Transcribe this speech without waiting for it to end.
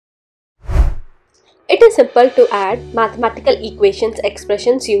It is simple to add mathematical equations,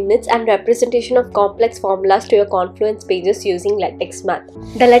 expressions, units, and representation of complex formulas to your Confluence pages using LaTex Math.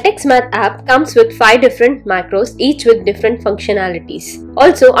 The LaTex Math app comes with 5 different macros, each with different functionalities.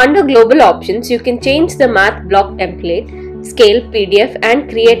 Also, under Global Options, you can change the math block template, scale, PDF, and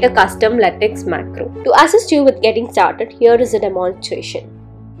create a custom LaTex macro. To assist you with getting started, here is a demonstration.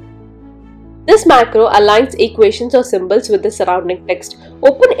 This macro aligns equations or symbols with the surrounding text.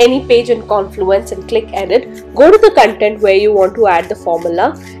 Open any page in Confluence and click Edit. Go to the content where you want to add the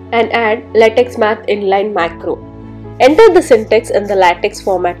formula and add LaTex Math inline macro. Enter the syntax in the LaTex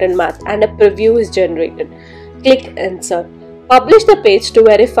format in Math and a preview is generated. Click Insert. Publish the page to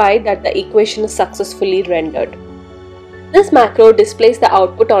verify that the equation is successfully rendered. This macro displays the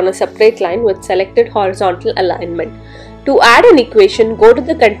output on a separate line with selected horizontal alignment. To add an equation, go to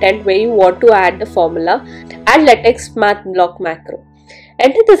the content where you want to add the formula, add LaTex Math block macro.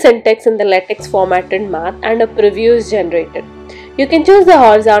 Enter the syntax in the LaTex format in Math and a preview is generated. You can choose the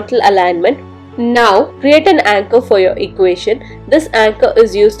horizontal alignment. Now, create an anchor for your equation. This anchor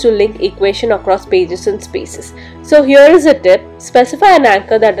is used to link equation across pages and spaces. So here is a tip. Specify an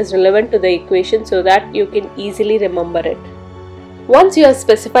anchor that is relevant to the equation so that you can easily remember it. Once you have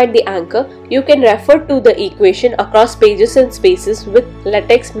specified the anchor, you can refer to the equation across pages and spaces with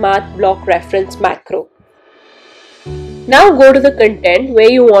LaTex Math block reference macro. Now go to the content where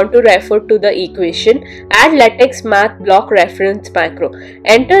you want to refer to the equation, add LaTex Math block reference macro.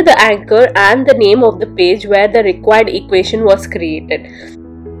 Enter the anchor and the name of the page where the required equation was created.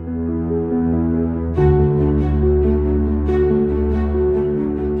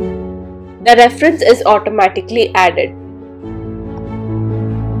 The reference is automatically added.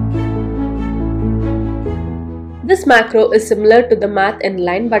 This macro is similar to the Math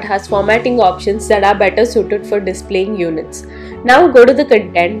inline but has formatting options that are better suited for displaying units. Now go to the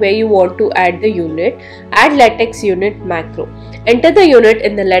content where you want to add the unit, add LaTex unit macro. Enter the unit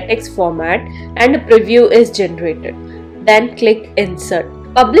in the LaTex format and a preview is generated. Then click Insert.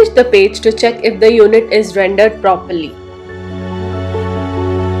 Publish the page to check if the unit is rendered properly.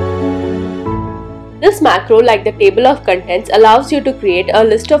 This macro, like the table of contents, allows you to create a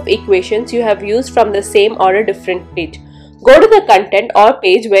list of equations you have used from the same or a different page. Go to the content or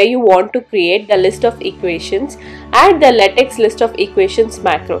page where you want to create the list of equations, add the LaTex list of equations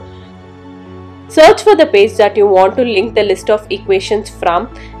macro. Search for the page that you want to link the list of equations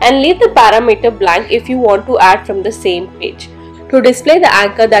from and leave the parameter blank if you want to add from the same page. To display the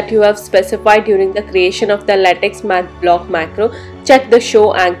anchor that you have specified during the creation of the LaTex Math block macro, check the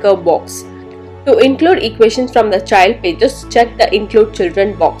Show Anchor box. To include equations from the child pages, check the Include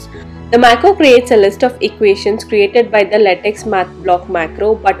Children box. The macro creates a list of equations created by the LaTex Math block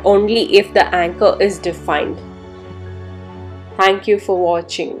macro, but only if the anchor is defined. Thank you for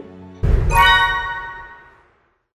watching.